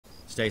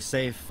Stay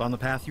safe on the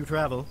path you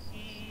travel.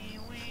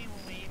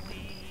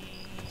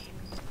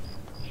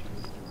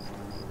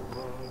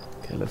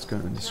 Okay, let's go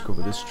and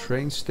discover this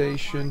train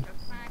station.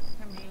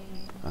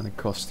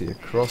 Anacostia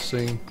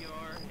Crossing.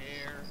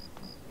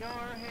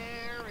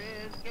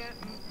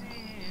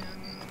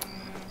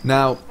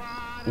 Now,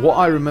 what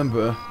I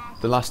remember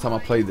the last time I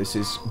played this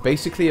is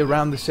basically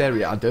around this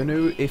area. I don't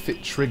know if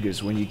it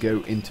triggers when you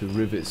go into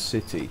Rivet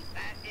City.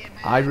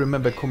 I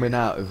remember coming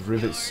out of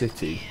Rivet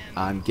City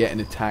and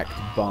getting attacked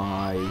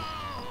by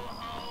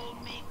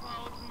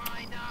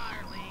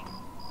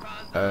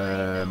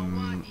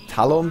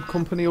Talon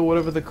Company or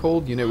whatever they're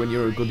called. You know, when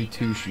you're a goody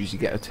two-shoes you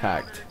get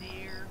attacked.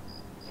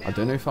 I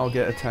don't know if I'll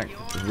get attacked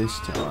this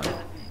time.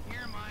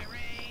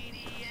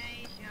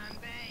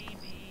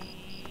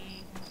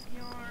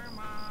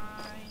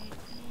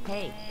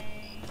 Hey.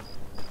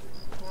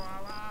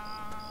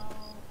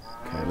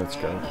 Okay, let's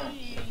go.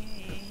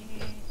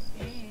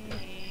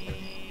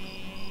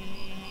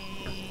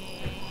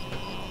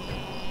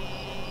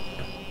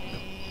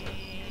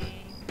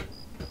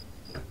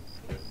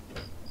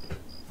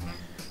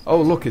 Oh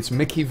look, it's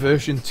Mickey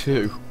version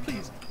 2.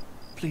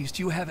 Please,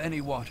 do you have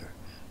any water?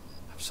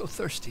 I'm so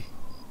thirsty.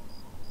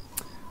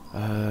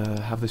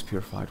 Have this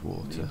purified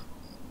water.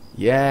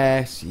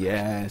 Yes,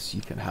 yes,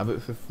 you can have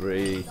it for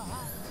free.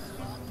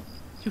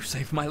 You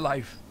saved my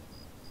life.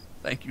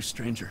 Thank you,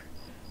 stranger.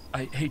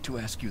 I hate to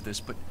ask you this,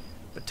 but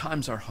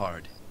times are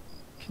hard.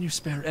 Can you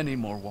spare any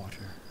more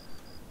water?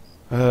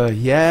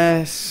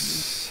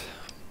 Yes.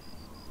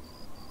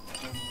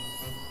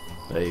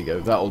 There you go,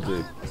 that'll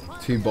do.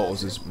 2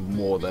 bottles is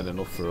more than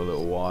enough for a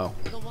little while.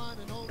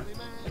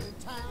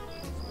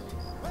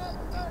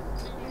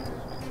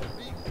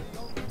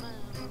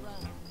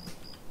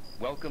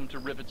 Welcome to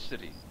Rivet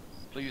City.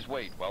 Please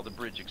wait while the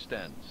bridge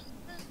extends.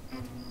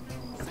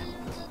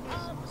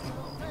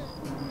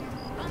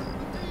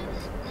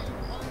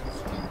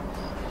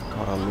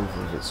 God, I love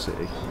Rivet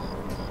City.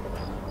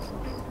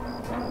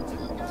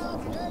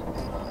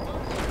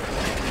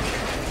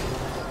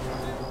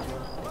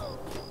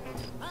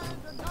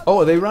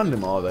 Oh, are they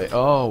random, are they?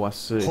 Oh, I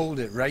see. Hold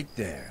it right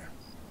there.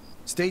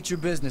 State your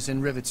business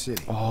in Rivet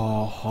City.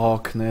 Oh,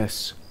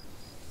 Harkness.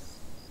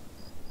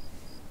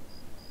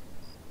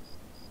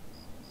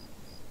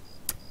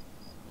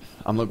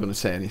 I'm not going to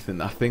say anything.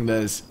 I think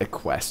there's a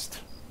quest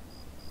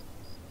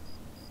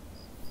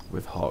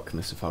with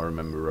Harkness, if I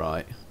remember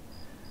right.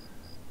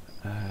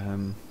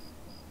 I'm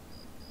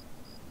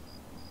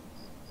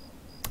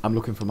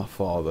looking for my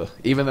father,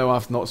 even though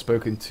I've not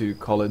spoken to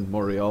Colin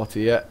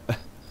Moriarty yet.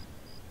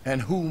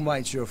 And who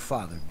might your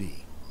father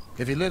be?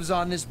 If he lives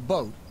on this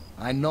boat,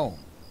 I know him.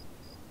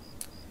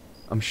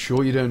 I'm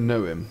sure you don't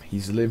know him.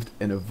 He's lived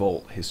in a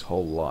vault his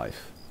whole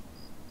life.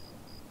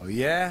 Oh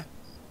yeah?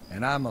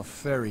 And I'm a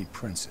fairy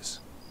princess.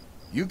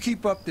 You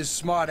keep up this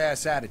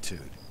smart-ass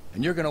attitude,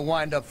 and you're gonna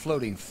wind up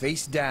floating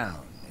face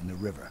down in the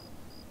river.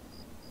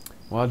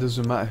 Why does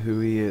it matter who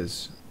he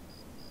is?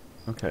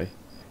 Okay.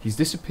 He's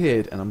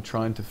disappeared, and I'm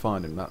trying to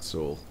find him, that's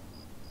all.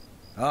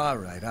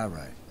 Alright,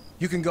 alright.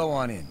 You can go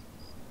on in.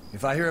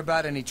 If I hear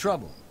about any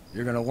trouble,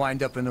 you're gonna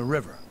wind up in the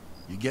river.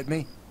 You get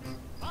me?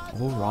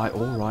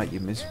 Alright, you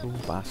miserable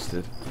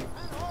bastard.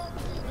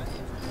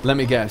 Let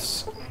me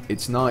guess.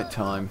 It's night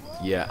time.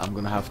 Yeah, I'm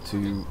gonna have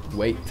to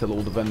wait till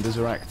all the vendors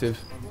are active.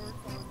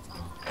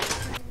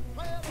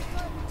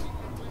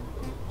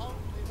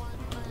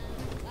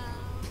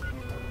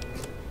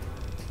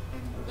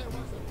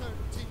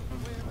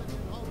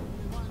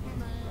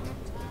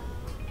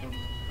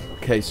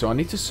 Okay, so I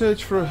need to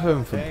search for a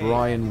home for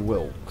Brian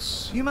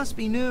Wilkes. You must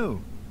be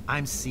new.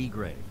 I'm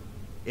Seagrave.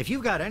 If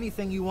you've got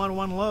anything you want to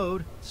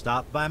unload,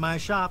 stop by my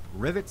shop,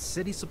 Rivet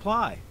City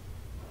Supply.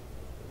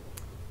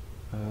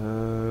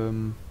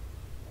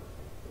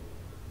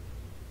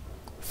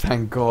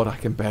 Thank God I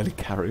can barely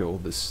carry all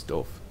this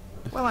stuff.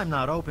 Well, I'm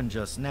not open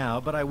just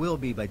now, but I will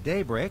be by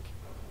daybreak.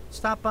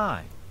 Stop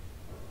by.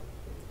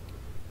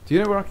 Do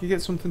you know where I could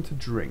get something to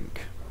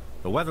drink?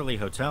 The Weatherly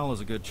Hotel is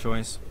a good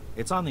choice.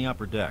 It's on the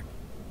upper deck.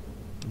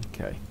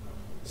 Okay.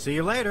 See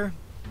you later.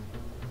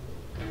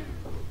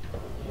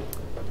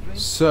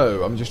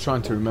 So, I'm just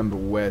trying to remember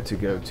where to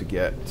go to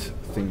get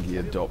Thingy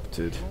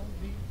adopted.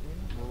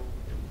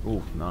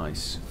 Oh,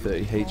 nice.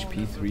 30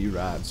 HP, 3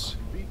 rads.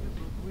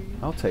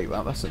 I'll take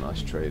that, that's a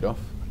nice trade-off.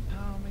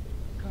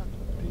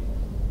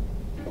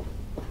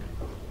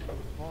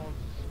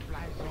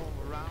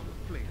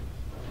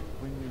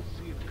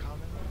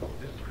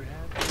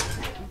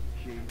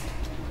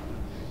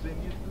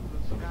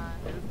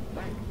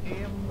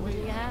 What do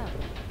you have?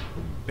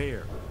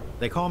 Beer.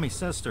 They call me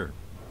sister.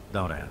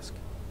 Don't ask.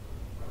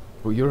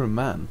 Well, you're a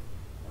man.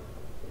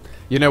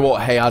 You know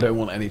what? Hey, I don't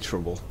want any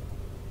trouble.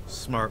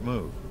 Smart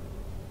move.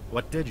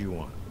 What did you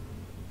want?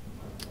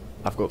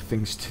 I've got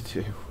things to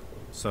do.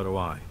 So do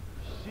I.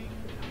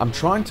 I'm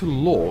trying to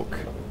look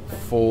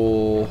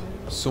for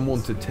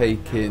someone to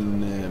take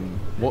in,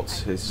 what's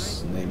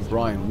his name?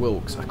 Brian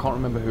Wilkes. I can't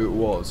remember who it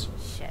was.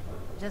 Shit.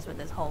 Just what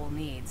this hole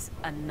needs.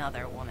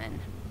 Another woman.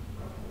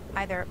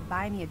 Either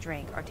buy me a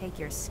drink or take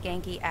your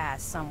skanky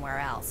ass somewhere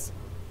else.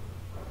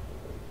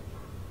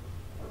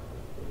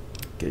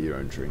 Get your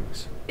own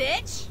drinks.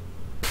 Bitch!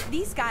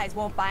 These guys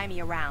won't buy me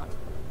around.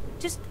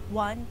 Just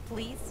one,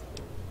 please.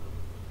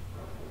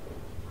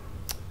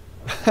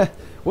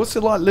 What's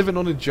it like living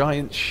on a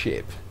giant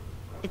ship?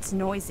 It's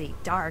noisy,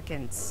 dark,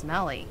 and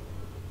smelly.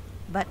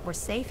 But we're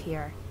safe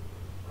here.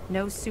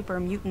 No super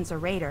mutants or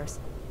raiders.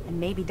 And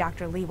maybe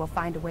Dr. Lee will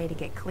find a way to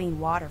get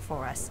clean water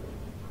for us.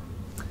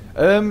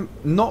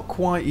 Not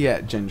quite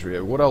yet,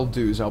 Gendrio. What I'll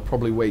do is I'll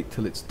probably wait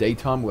till it's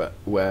daytime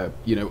where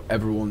you know,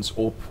 everyone's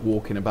up,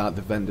 walking about,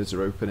 the vendors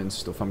are open and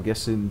stuff. I'm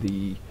guessing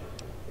the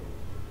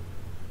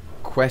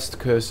quest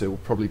cursor will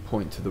probably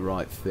point to the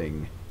right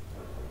thing.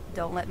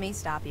 Don't let me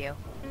stop you.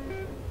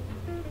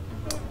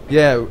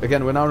 Yeah,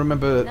 again, when I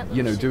remember,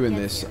 you know, doing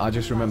this, I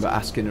just remember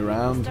asking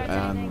around,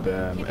 and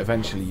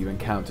eventually you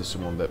encounter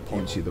someone that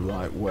points you the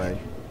right way.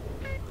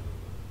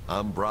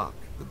 I'm Brock,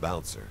 the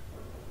bouncer.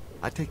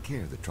 I take care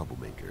of the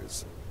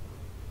troublemakers.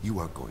 You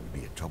aren't going to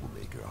be a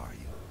troublemaker, are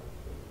you?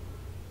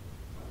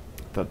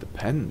 That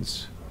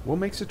depends. What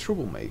makes a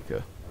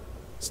troublemaker?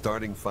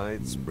 Starting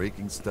fights,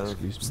 breaking stuff,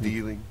 Excuse me.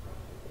 stealing?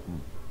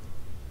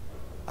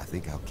 I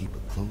think I'll keep a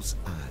close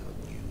eye on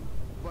you.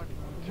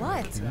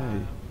 What?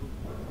 Okay.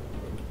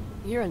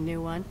 You're a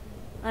new one.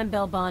 I'm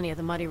Belle Bonnie of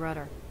the Muddy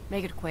Rudder.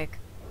 Make it quick.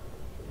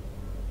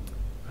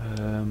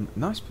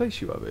 Nice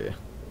place you have here.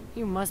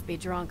 You must be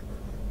drunk.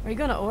 Are you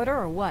gonna order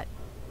or what?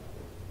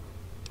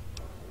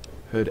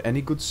 Heard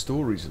any good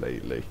stories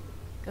lately?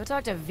 Go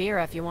talk to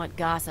Vera if you want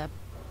gossip.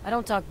 I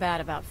don't talk bad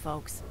about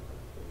folks.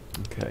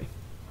 Okay.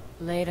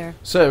 Later.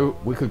 So,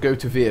 we could go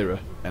to Vera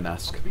and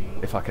ask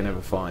if I can ever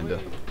find her.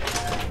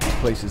 The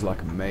place is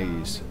like a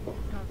maze.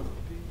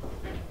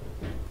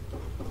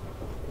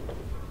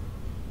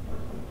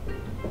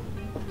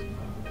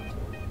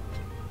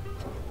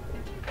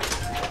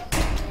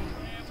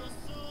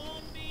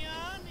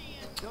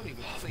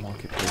 The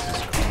marketplace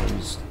is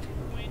closed.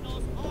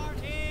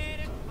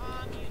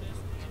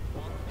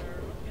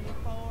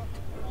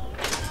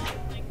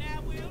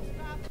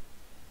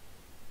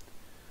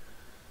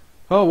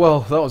 Oh well,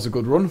 that was a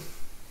good run.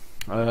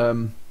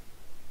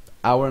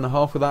 Hour and a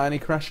half without any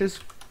crashes.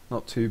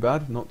 Not too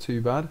bad, not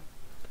too bad.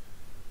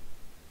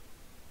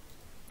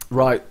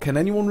 Right, can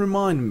anyone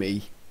remind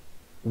me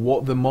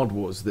what the mod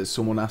was that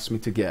someone asked me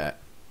to get?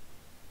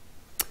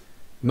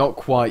 Not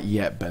quite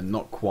yet, Ben,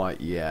 not quite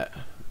yet.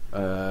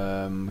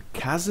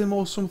 Chasm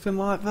or something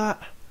like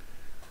that?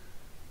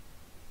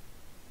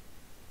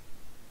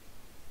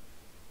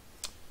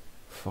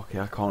 Fuck it,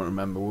 I can't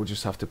remember. We'll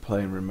just have to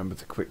play and remember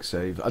to quick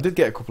save. I did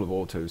get a couple of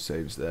auto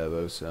saves there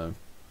though, so.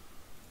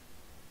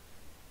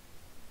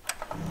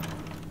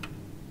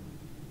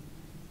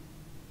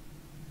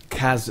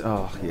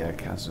 Oh yeah,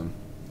 Chasm.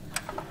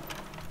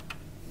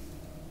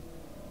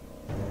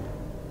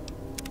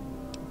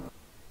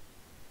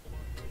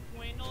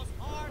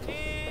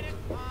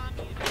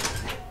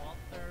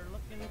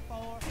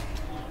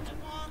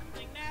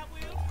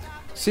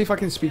 See if I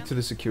can speak to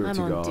the security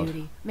I'm on guard.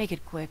 duty. Make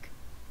it quick.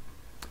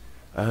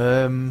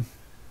 I'd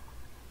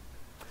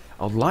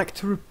like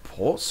to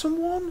report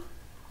someone?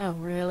 Oh,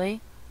 really?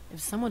 If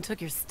someone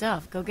took your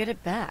stuff, go get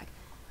it back.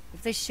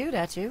 If they shoot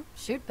at you,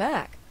 shoot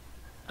back.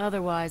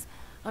 Otherwise,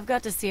 I've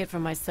got to see it for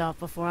myself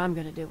before I'm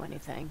gonna do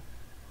anything.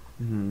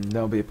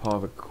 That'll be a part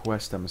of a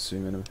quest, I'm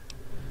assuming.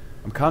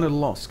 I'm kind of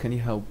lost. Can you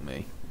help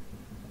me?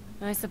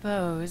 I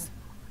suppose.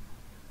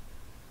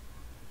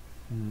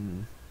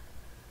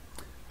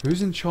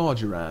 Who's in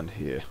charge around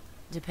here?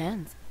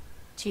 Depends.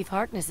 Chief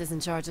Harkness is in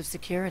charge of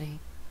security.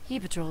 He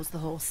patrols the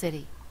whole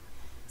city.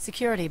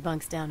 Security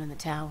bunks down in the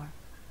tower.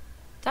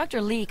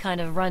 Dr. Lee kind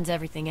of runs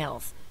everything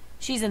else.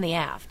 She's in the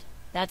aft.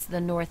 That's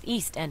the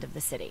northeast end of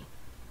the city.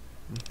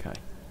 Okay.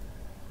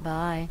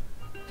 Bye.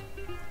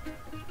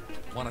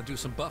 Want to do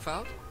some buff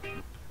out?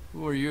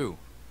 Who are you?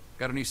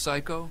 Got any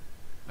psycho?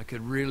 I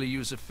could really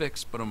use a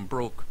fix, but I'm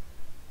broke.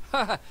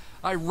 Ha!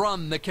 I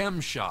run the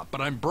chem shop,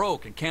 but I'm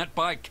broke and can't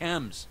buy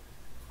chems.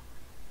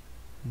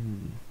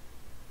 You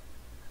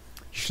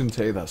shouldn't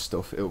take that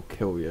stuff. It'll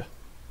kill you.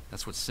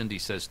 That's what Cindy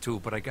says too,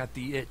 but I got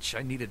the itch.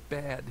 I need it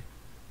bad.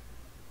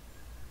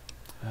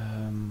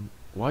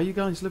 Why are you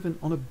guys living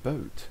on a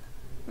boat?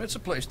 It's a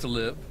place to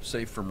live,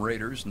 safe from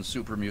raiders and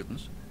super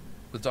mutants.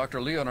 With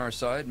Dr. Lee on our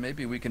side,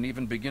 maybe we can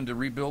even begin to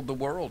rebuild the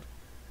world.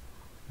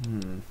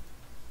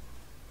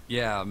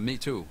 Yeah, me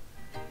too.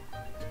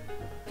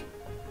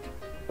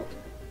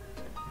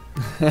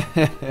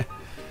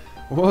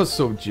 What's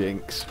up,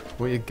 Jinx?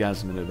 What are you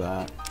gasming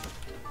about?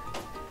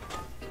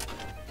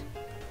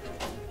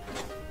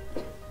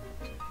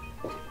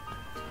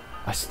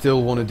 I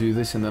still want to do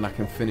this and then I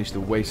can finish the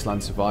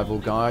Wasteland Survival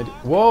Guide.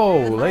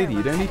 Whoa, lady,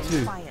 you don't need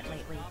to... Quiet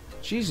lately.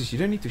 Jesus, you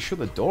don't need to shut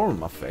the door on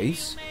my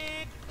face.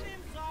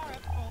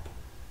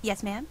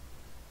 Yes, ma'am?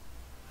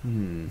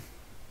 Do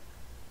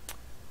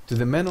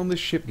the men on this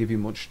ship give you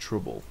much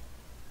trouble?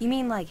 You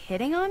mean like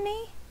hitting on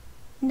me?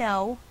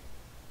 No.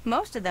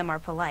 Most of them are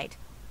polite.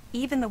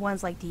 Even the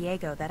ones like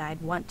Diego that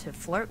I'd want to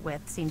flirt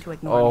with seem to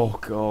ignore me. Oh,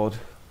 God.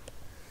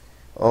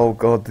 Oh,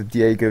 God, the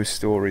Diego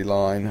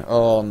storyline.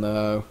 Oh,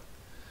 no.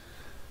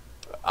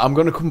 I'm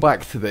going to come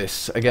back to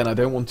this. Again, I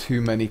don't want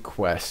too many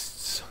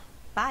quests.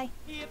 Bye.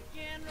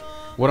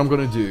 What I'm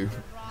going to do,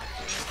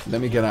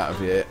 let me get out of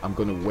here. I'm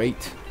going to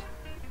wait.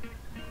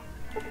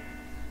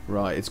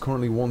 Right, it's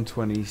currently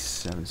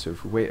 1:27, so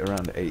if we wait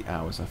around 8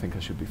 hours, I think I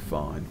should be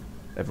fine.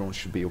 Everyone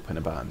should be up and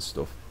about and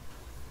stuff.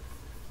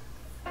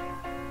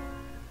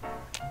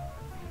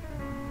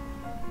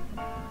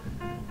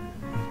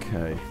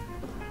 Okay.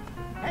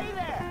 Hey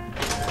there!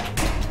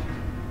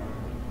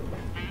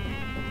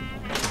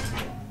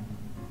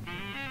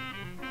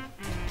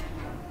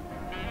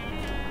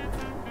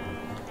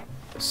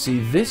 See,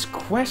 this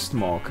quest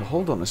marker,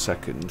 hold on a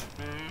second.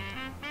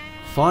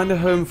 Find a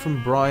home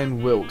from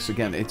Brian Wilkes.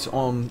 Again, it's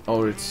on,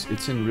 or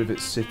it's in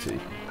Rivet City.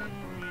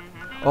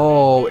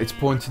 Oh, it's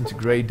pointing to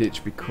Grey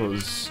Ditch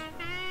because...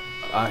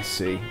 I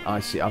see.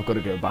 I've got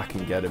to go back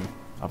and get him.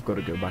 I've got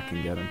to go back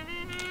and get him.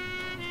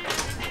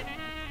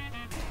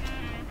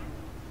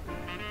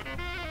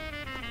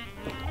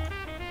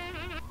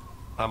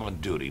 I'm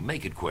on duty.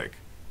 Make it quick.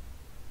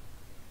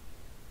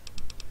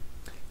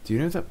 Do you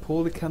know that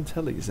Paulie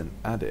Cantelli is an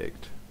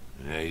addict?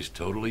 Yeah, he's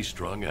totally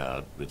strung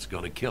out. It's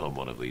gonna kill him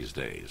one of these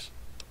days.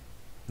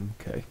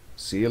 Okay.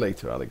 See you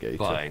later, alligator.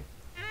 Bye.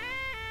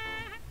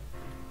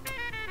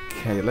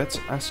 Okay, let's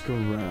ask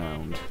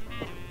around.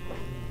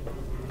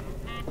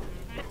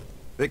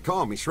 They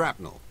call me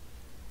Shrapnel.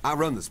 I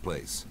run this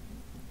place.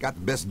 Got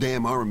the best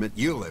damn armament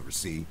you'll ever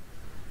see.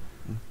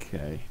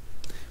 Okay.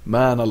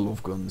 Man, I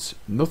love guns.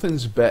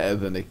 Nothing's better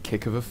than a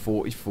kick of a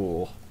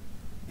 44.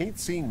 Ain't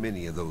seen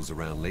many of those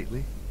around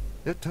lately.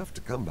 They're tough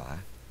to come by.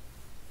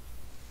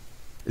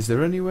 Is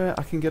there anywhere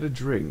I can get a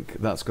drink?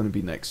 That's going to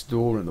be next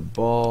door in the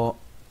bar.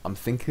 I'm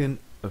thinking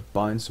of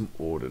buying some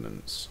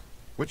ordnance.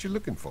 What you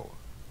looking for?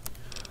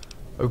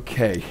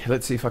 Okay,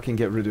 let's see if I can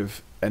get rid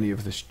of any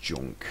of this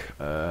junk.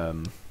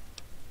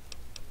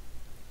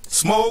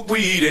 Smoke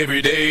weed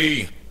every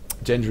day.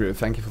 Gendrio,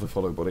 thank you for the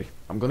follow, buddy.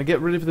 I'm going to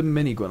get rid of the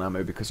minigun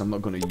ammo because I'm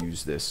not going to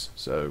use this,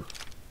 so...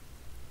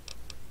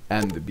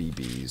 And the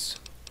BBs.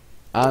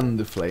 And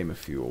the flamer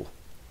fuel.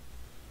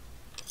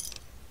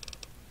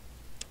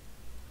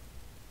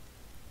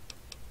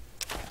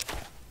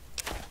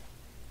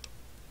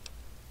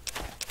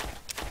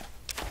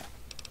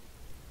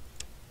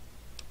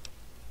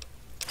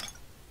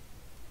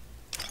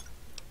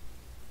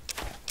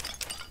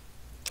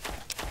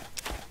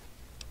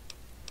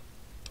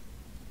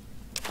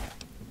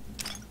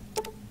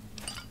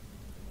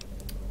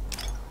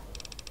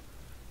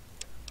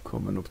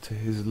 Coming up to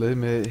his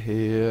limit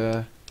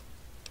here.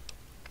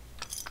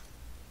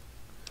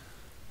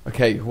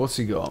 Okay, what's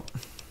he got?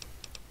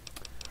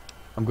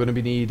 I'm going to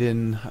be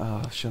needing...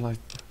 shall I...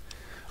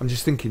 I'm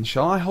just thinking,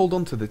 shall I hold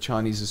on to the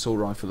Chinese assault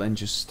rifle and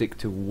just stick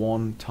to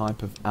one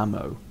type of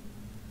ammo?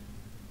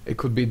 It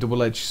could be a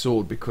double-edged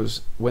sword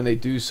because when they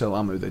do sell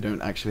ammo, they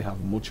don't actually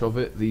have much of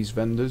it, these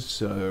vendors,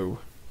 so...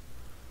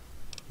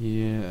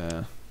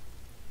 Yeah...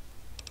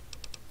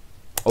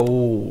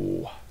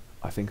 Oh...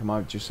 I think I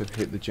might just have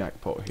hit the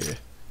jackpot here.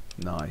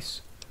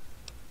 Nice.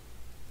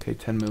 Okay,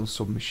 10mm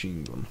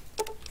submachine gun.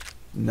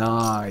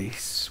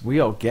 Nice. We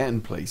are getting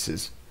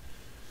places.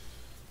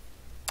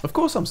 Of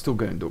course I'm still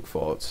going duck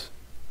farts.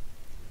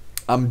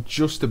 I'm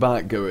just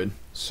about going.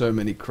 So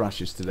many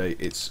crashes today.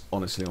 It's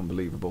honestly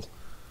unbelievable.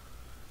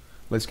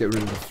 Let's get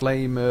rid of the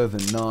flamer,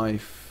 the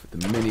knife, the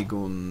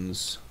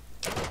miniguns,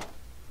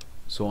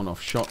 sawn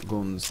off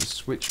shotguns, the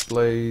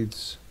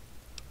switchblades.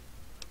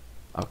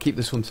 I'll keep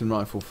this hunting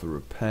rifle for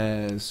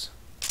repairs.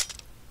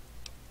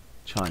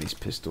 Chinese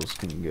pistols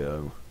can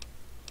go.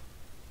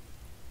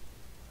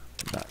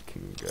 That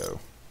can go.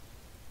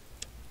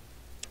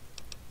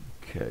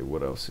 Okay,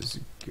 what else has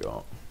he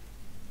got?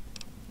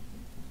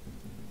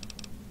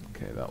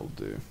 Okay, that'll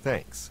do.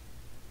 Thanks.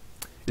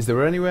 Is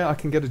there anywhere I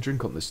can get a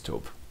drink on this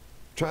tub?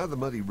 Try the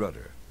Muddy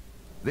Rudder.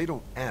 They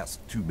don't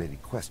ask too many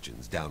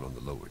questions down on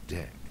the lower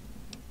deck.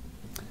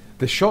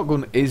 The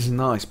shotgun is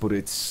nice, but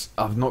it's...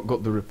 I've not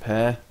got the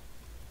repair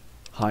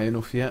high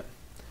enough yet.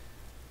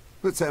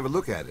 Let's have a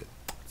look at it.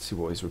 Let's see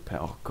what his repair...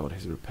 Oh god,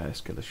 his repair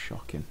skill is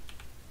shocking.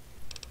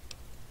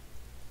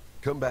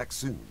 Come back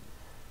soon.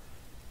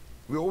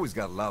 We always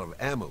got a lot of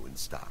ammo in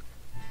stock.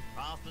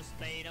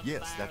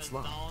 Yes, that's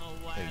line.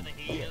 And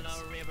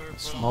yes.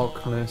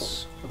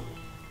 Smokeless.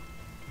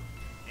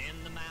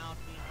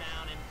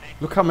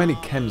 Look how many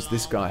chems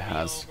this guy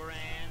has.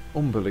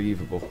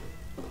 Unbelievable.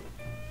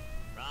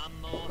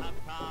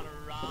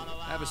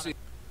 Have a seat.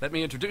 Let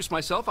me introduce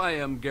myself. I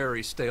am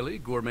Gary Staley,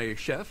 gourmet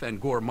chef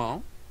and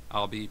gourmand.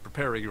 I'll be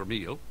preparing your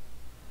meal.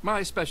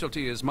 My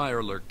specialty is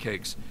Meyerlurk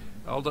cakes,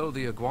 although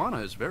the iguana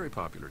is very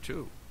popular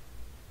too.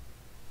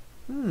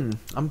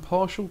 I'm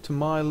partial to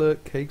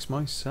Meyerlurk cakes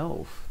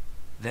myself.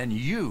 Then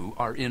you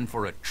are in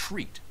for a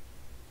treat.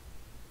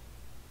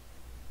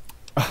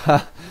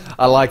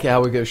 I like it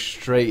how we go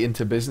straight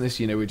into business.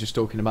 You know, we're just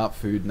talking about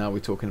food, now we're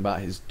talking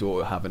about his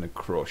daughter having a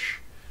crush.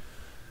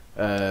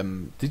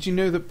 Did you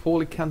know that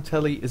Paulie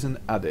Cantelli is an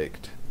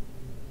addict?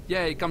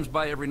 Yeah, he comes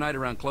by every night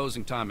around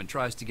closing time and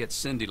tries to get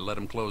Cindy to let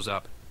him close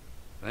up.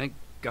 Thank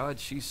God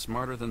she's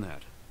smarter than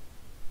that.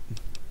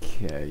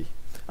 Okay.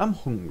 I'm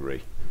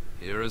hungry.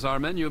 Here is our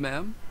menu,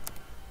 ma'am.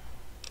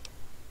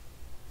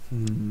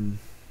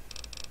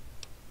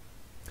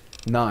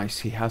 Nice,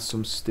 he has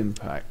some stim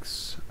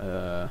packs.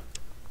 And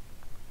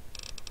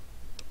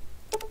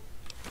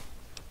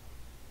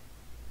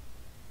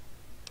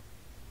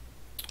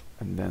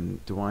then,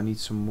 do I need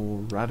some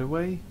more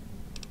Radaway?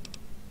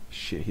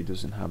 Shit, he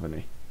doesn't have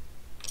any.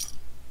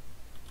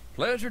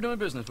 Pleasure doing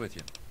business with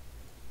you.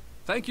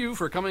 Thank you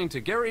for coming to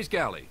Gary's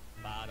Galley.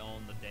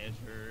 On the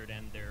desert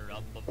and they're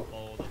up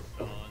before the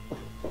sun.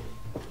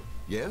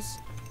 Yes?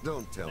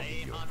 Don't tell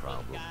me your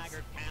problems.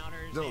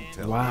 Don't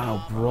tell Wow,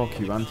 me. Brock,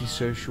 you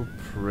antisocial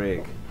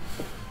prig.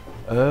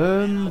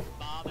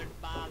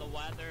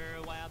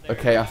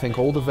 Okay, I think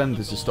all the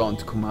vendors are starting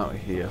to come out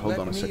of here. Hold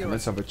on a second,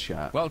 let's have a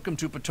chat. Welcome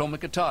to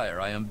Potomac Attire.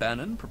 I am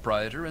Bannon,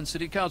 proprietor and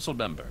city council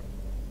member.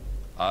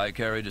 I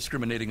carry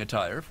discriminating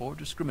attire for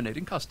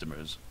discriminating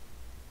customers.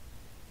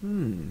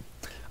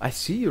 I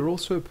see you're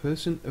also a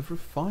person of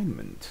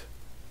refinement.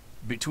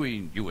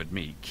 Between you and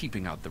me,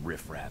 keeping out the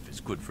riffraff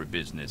is good for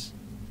business.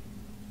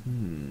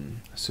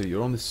 So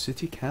you're on the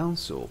city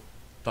council.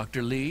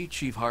 Dr. Lee,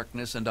 Chief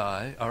Harkness, and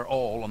I are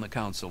all on the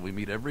council. We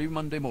meet every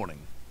Monday morning.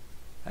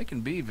 I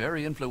can be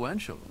very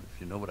influential, if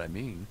you know what I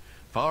mean.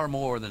 Far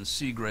more than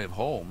Seagrave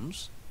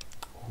Holmes.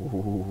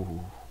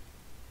 Ooh.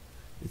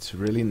 It's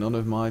really none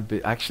of my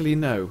Actually,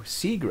 no.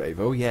 Seagrave,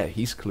 oh yeah,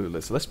 he's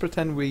clueless. Let's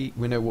pretend we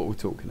know what we're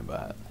talking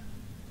about.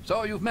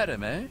 So you've met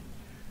him, eh?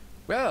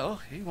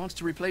 Well, he wants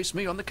to replace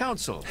me on the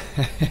council.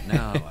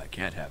 Now, I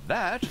can't have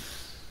that.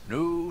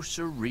 No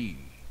siree.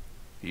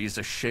 He's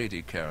a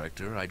shady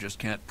character. I just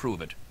can't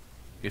prove it.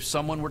 If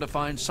someone were to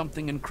find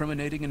something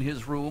incriminating in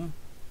his room,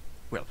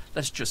 well,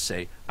 let's just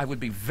say I would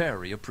be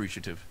very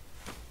appreciative.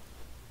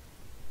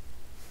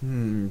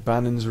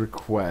 Bannon's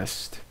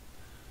request.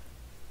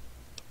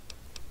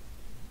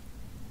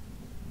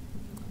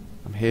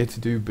 I'm here to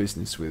do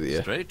business with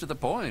you. Straight to the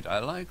point. I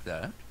like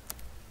that.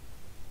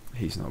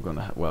 He's not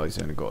gonna. Well,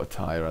 he's only got a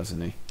tire,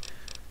 hasn't he?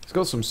 He's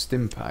got some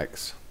stim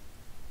packs.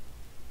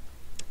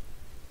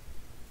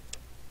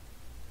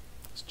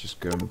 Let's just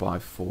go and buy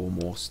 4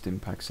 more stim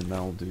packs, and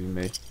that'll do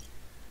me.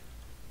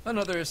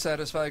 Another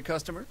satisfied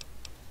customer.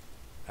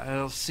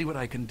 I'll see what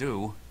I can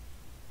do.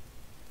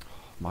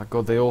 My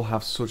God, they all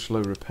have such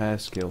low repair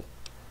skill.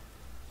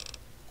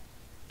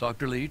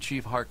 Dr. Lee,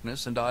 Chief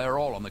Harkness, and I are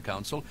all on the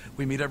council.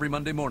 We meet every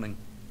Monday morning.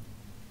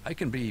 I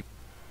can be...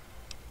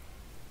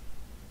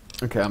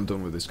 Okay, I'm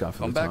done with this guy for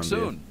Come the time back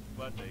being. soon.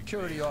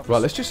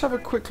 Right, let's just have a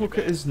quick look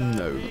at his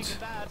note.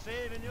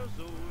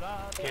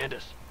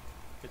 Candace,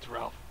 it's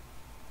Ralph.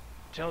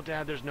 Tell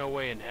Dad there's no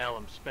way in hell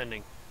I'm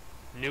spending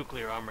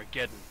nuclear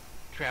Armageddon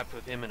trapped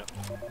with him in a...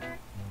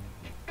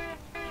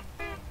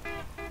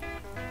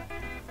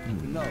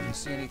 No, you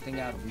see anything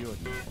out of the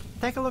ordinary?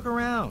 Take a look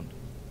around.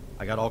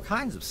 I got all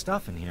kinds of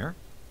stuff in here.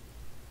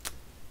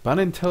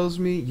 Bannon tells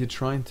me you're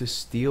trying to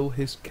steal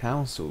his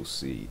council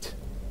seat.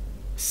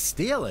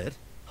 Steal it?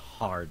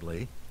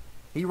 Hardly.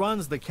 He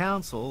runs the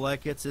council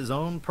like it's his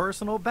own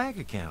personal bank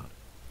account.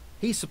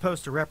 He's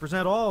supposed to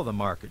represent all the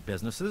market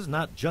businesses,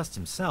 not just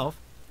himself.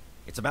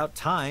 It's about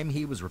time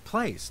he was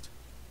replaced.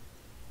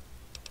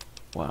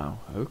 Wow,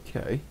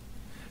 okay.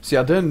 See,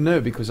 I don't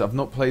know because I've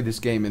not played this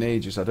game in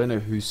ages. I don't know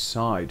whose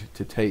side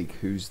to take,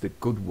 who's the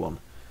good one.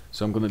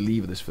 So I'm going to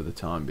leave this for the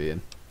time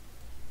being.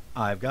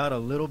 I've got a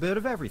little bit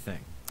of everything.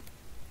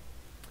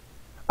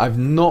 I've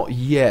not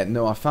yet.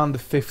 No, I found the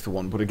 5th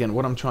one. But again,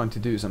 what I'm trying to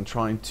do is I'm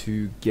trying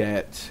to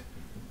get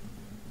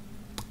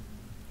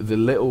the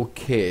little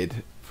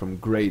kid from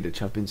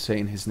Greyditch. I've been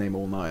saying his name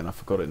all night and I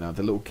forgot it now.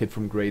 The little kid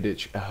from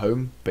Greyditch a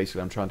home.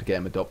 Basically, I'm trying to get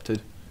him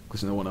adopted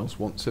because no one else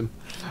wants him.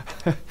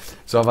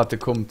 So I've had to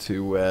come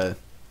to...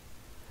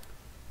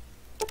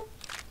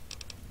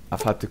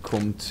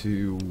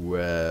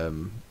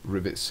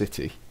 Rivet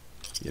City,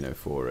 you know,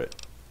 for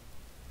it.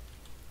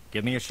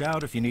 Give me a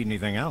shout if you need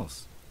anything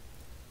else.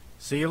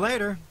 See you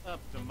later. Up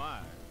to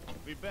Myers.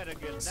 We better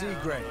get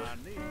Seagrave,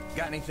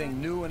 got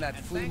anything new in that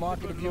flea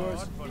market of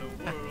yours?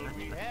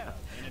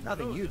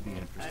 Nothing you'd be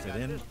interested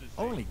in.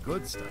 Only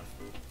good stuff.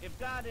 If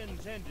God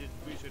intended,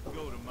 we should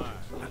go to Mars.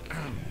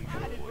 How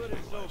did put it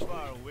so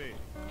far away?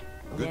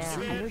 Yeah,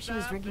 I know she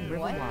was drinking river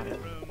water.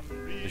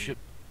 The ship...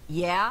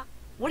 Yeah?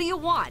 What do you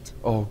want?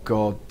 Oh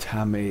God,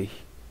 Tammy.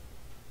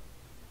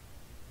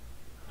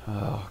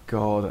 Oh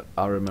God,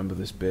 I remember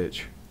this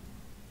bitch.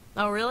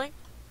 Oh, really?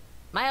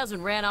 My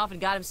husband ran off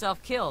and got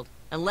himself killed,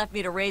 and left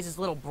me to raise his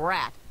little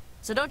brat.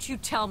 So don't you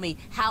tell me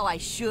how I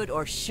should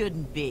or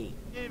shouldn't be.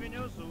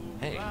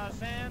 Hey.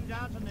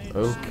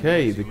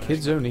 Okay, the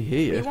kid's only What do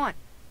here. you want?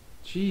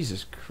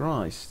 Jesus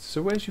Christ.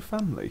 So where's your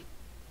family?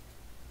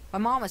 My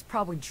mom is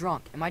probably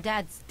drunk, and my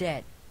dad's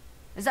dead.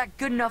 Is that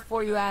good enough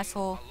for you,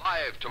 asshole?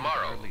 Alive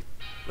tomorrow.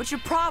 What's your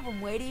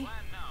problem, Wadey?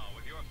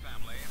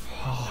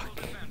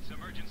 Fuck.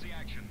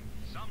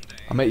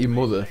 I met your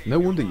mother. No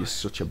wonder you're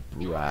such a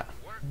brat.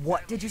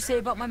 What did you say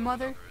about my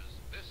mother?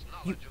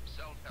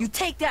 You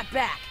take that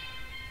back!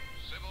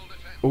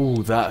 Oh,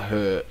 that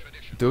hurt.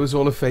 Do us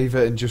all a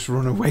favour and just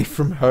run away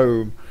from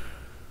home.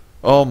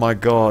 Oh my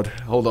god.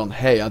 Hold on.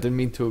 Hey, I didn't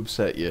mean to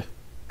upset you.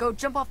 Go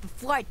jump off the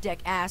flight deck,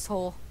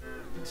 asshole.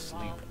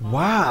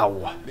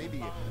 Wow.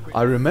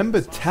 I remember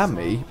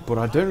Tammy, but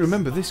I don't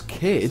remember this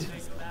kid.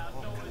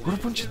 What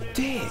a bunch of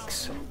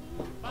dicks.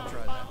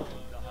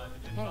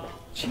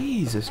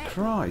 Jesus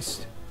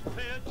Christ.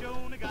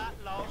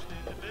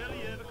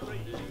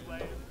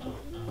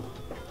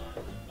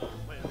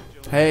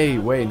 Hey,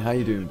 Wayne, how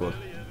you doing, bud?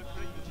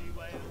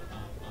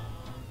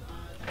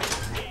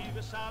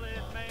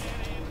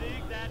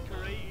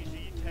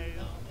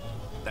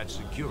 That's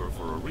secure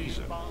for a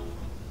reason.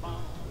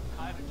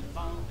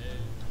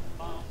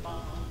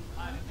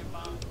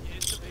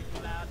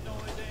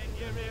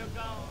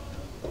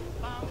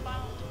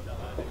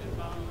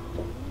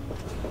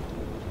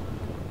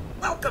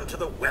 Welcome to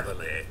the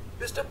Weatherly.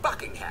 Mr.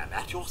 Buckingham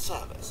at your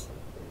service.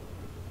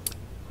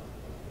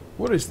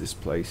 What is this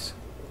place?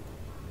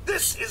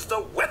 This is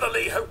the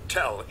Weatherly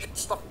Hotel.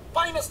 It's the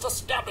finest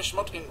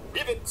establishment in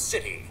Rivet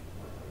City.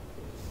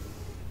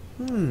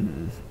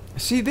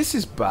 See, this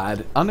is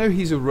bad. I know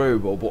he's a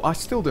robot, but I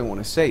still don't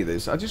want to say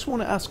this. I just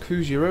want to ask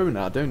who's your owner.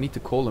 I don't need to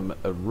call him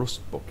a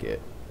rust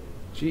bucket.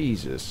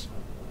 Jesus.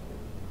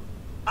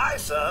 I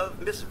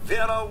serve Miss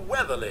Vera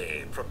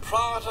Weatherly,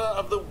 proprietor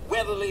of the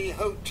Weatherly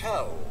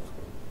Hotel.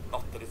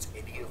 Not that it's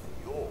any of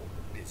your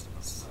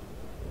business.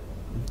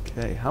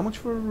 Okay, how much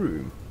for a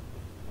room?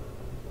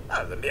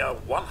 Oh, the mere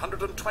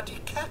 120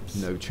 caps.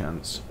 No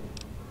chance.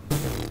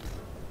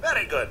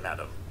 Very good,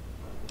 madam.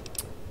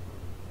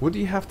 What do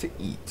you have to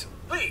eat?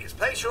 Please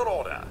place your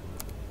order.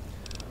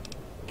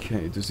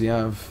 Okay, does he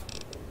have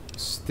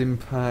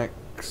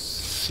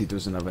Stimpaks? He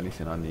doesn't have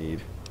anything I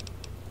need.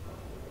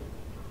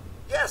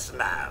 Yes,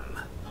 ma'am.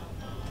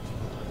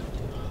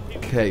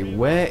 Okay,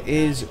 where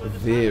is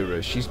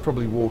Vera? She's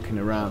probably walking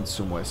around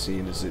somewhere,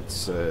 seeing as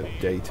it's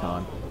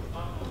daytime.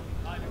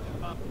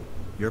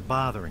 You're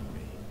bothering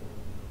me.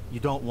 You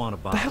don't want to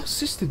What the bother. hell's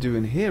sister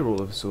doing here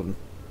all of a sudden?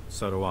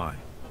 So do I.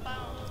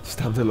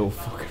 Stabbed the little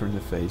fucker in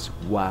the face.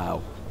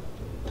 Wow.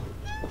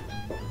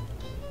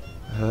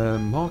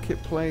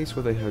 Marketplace,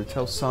 where they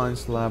hotel,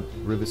 science lab,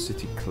 River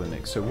City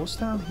Clinic. So what's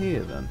down here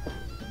then?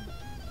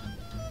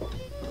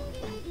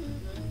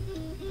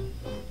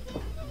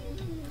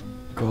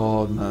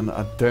 God, man,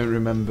 I don't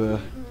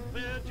remember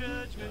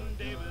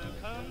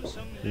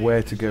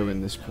where to go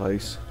in this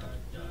place.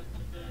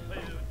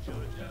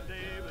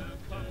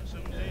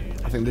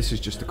 I think this is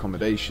just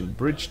accommodation.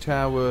 Bridge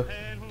Tower,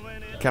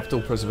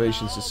 Capital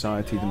Preservation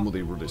Society, the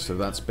Muddy Rudder. So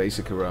that's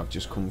basically where I've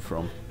just come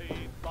from.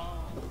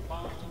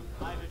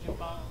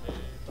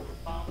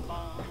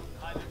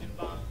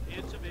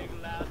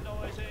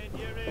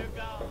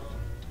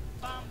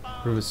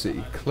 River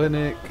City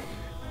Clinic.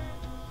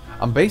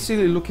 I'm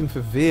basically looking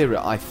for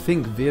Vera. I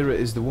think Vera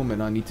is the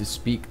woman I need to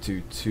speak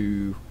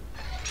to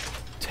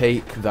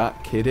take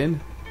that kid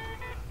in.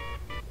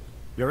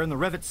 You're in the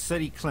Rivet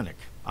City Clinic.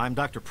 I'm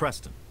Dr.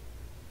 Preston.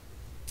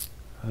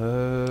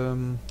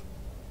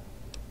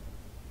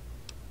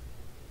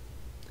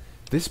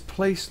 This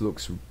place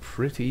looks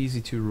pretty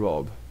easy to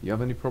rob. You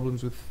have any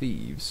problems with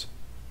thieves?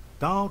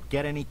 Don't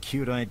get any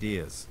cute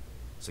ideas.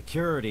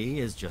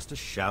 Security is just a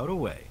shout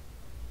away.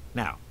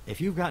 Now, if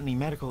you've got any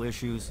medical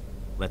issues,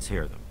 let's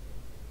hear them.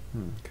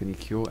 Can you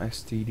cure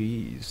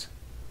STDs?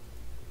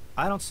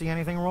 I don't see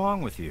anything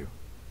wrong with you.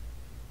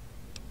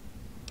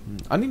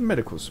 I need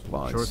medical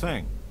supplies. Sure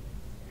thing.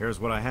 Here's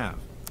what I have.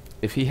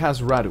 If he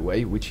has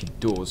Radaway, which he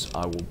does,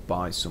 I will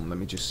buy some. Let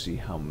me just see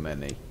how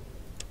many.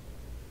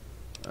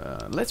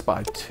 Let's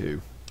buy 2.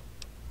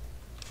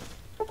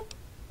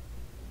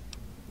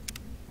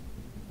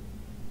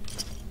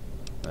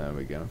 There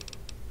we go.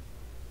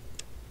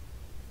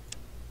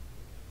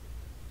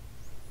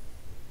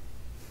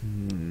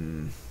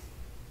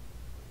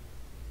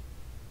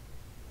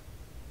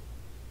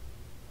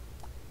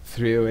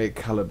 308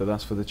 caliber,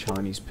 that's for the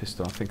Chinese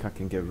pistol. I think I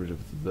can get rid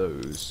of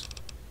those.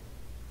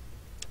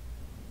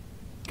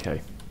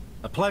 Okay.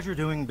 A pleasure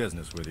doing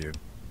business with you.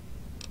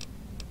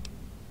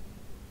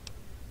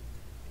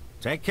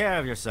 Take care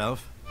of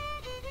yourself.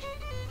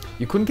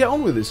 You couldn't get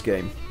on with this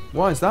game.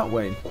 Why is that,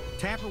 Wayne?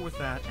 Tamper with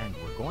that and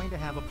we're going to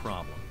have a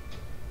problem.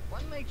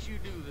 What makes you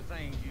do the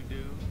things you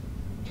do?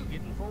 You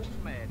getting folks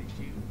mad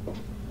at you.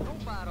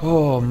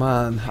 Oh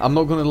man, I'm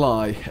not gonna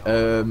lie.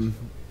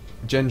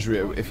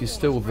 Gendrio, if you're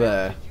still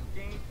there,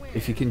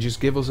 if you can just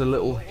give us a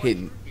little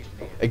hint.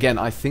 Again,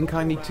 I think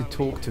I need to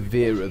talk to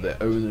Vera,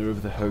 the owner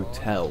of the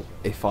hotel,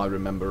 if I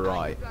remember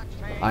right.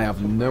 I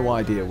have no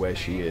idea where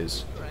she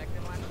is.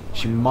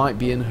 She might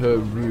be in her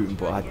room,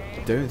 but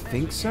I don't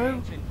think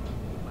so.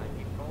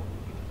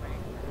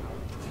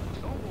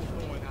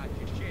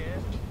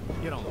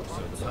 You don't look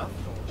so tough.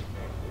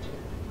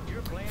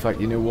 In fact,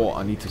 you know what?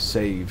 I need to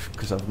save,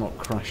 because I've not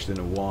crashed in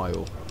a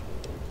while.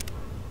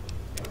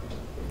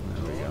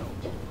 There we go.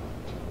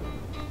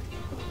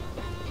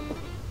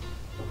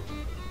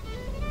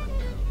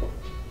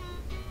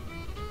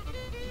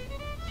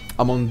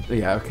 I'm on,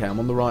 yeah, okay, I'm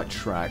on the right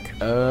track.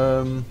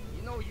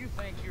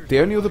 The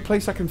only other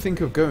place I can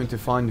think of going to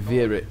find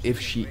Vera if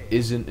she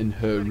isn't in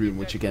her room,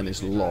 which again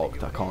is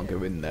locked, I can't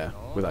go in there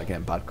without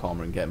getting bad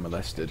karma and getting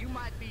molested.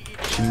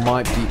 She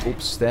might be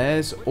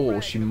upstairs, or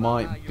she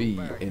might be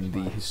in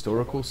the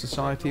Historical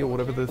Society, or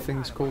whatever the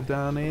thing's called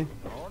down here.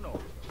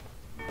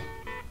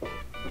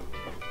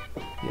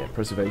 Yeah,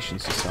 Preservation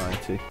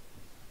Society.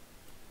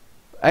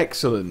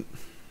 Excellent.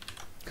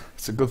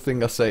 It's a good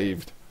thing I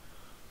saved.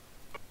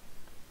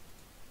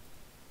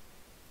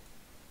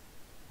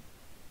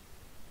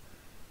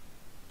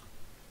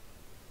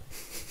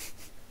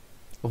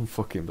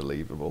 Unfucking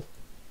believable.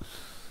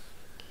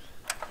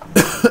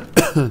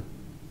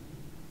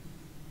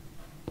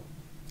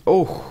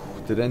 Oh,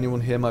 did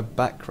anyone hear my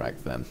back crack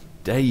then?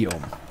 Damn.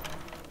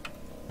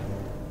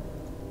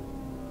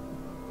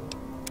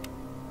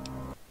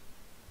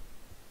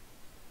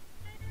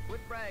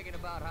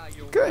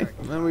 Okay,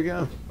 there we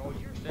go.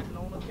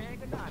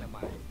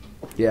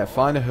 Yeah,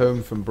 find a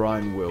home from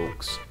Brian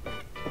Wilkes.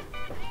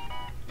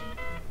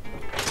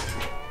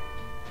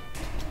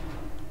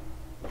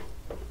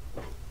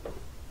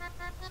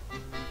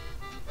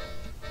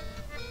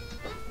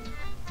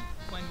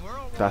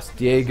 That's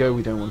Diego,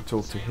 we don't want to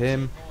talk to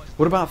him.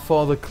 What about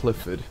Father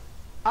Clifford?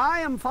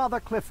 I am Father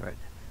Clifford.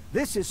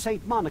 This is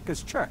St.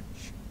 Monica's church.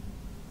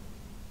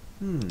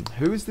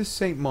 Who is this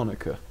St.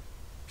 Monica?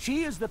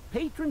 She is the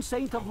patron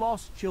saint of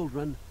lost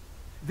children.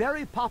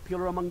 Very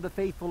popular among the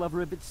faithful of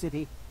Rivet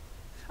City.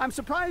 I'm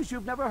surprised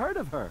you've never heard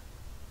of her.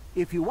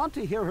 If you want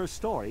to hear her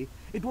story,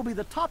 it will be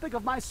the topic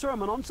of my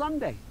sermon on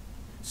Sunday.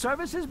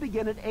 Services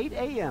begin at 8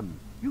 a.m.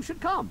 You should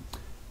come.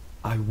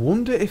 I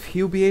wonder if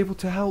he'll be able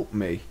to help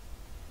me.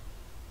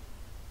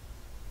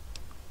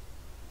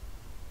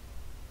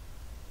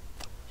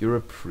 You're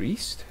a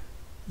priest?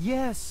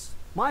 Yes,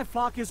 my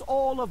flock is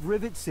all of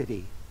Rivet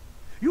City.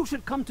 You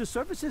should come to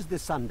services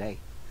this Sunday.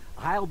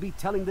 I'll be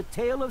telling the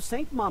tale of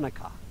St.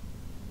 Monica.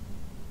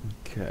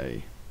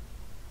 Okay.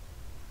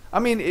 I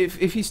mean,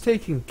 if he's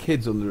taking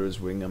kids under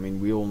his wing, I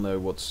mean, we all know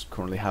what's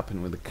currently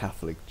happening with the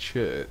Catholic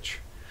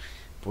Church.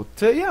 But,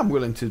 yeah, I'm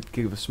willing to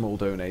give a small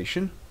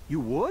donation. You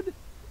would?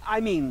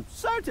 I mean,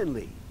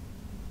 certainly.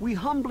 We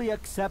humbly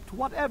accept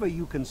whatever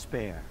you can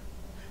spare.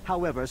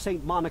 However,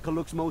 St. Monica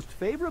looks most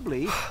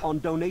favorably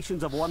on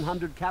donations of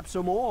 100 caps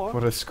or more.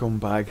 What a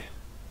scumbag.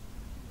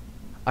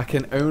 I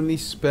can only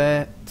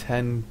spare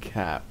 10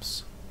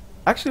 caps.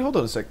 Actually, hold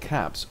on a sec,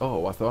 caps.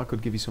 Oh, I thought I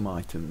could give you some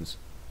items.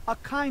 A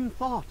kind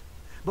thought,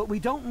 but we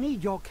don't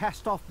need your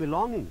cast-off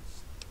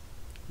belongings.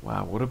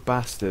 Wow, what a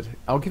bastard.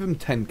 I'll give him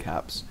 10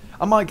 caps.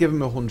 I might give him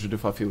 100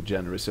 if I feel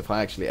generous, if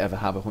I actually ever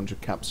have 100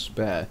 caps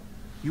spare.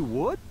 You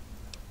would?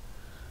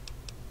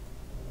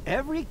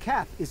 Every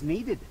cap is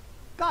needed.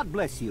 God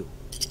bless you.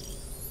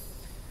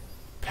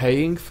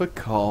 Paying for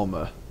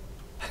karma.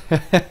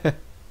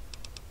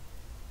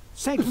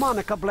 St.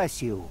 Monica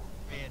bless you.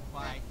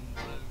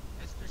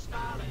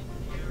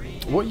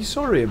 What are you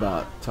sorry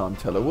about, Time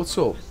Teller? What's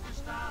up?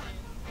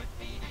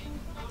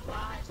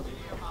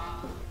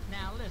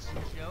 Now listen,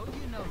 Joe,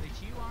 you know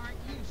that you aren't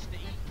used to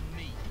eating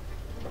meat.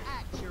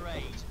 Act your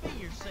age,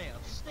 be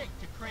yourself, stick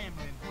to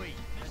Kremlin wheat.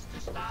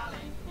 Mr.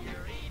 Stalin,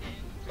 you're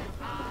eating too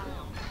high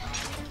on the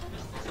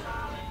Mr.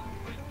 Stalin,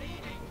 quit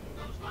feeding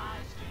those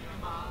lies to your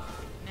mom.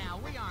 Now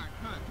we aren't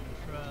hunting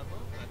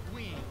trouble, but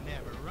we ain't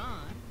never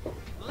run.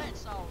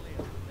 Let's all live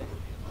and let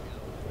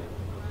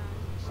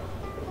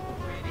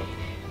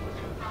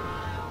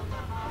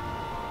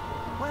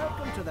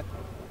Welcome to the...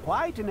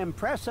 Quite an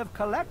impressive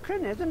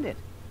collection, isn't it?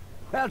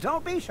 Well,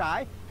 don't be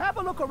shy. Have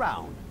a look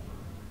around.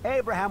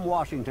 Abraham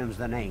Washington's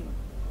the name.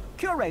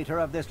 Curator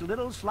of this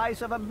little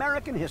slice of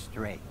American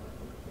history.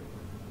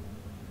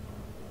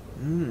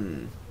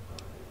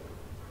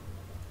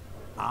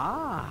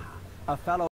 Ah, a fellow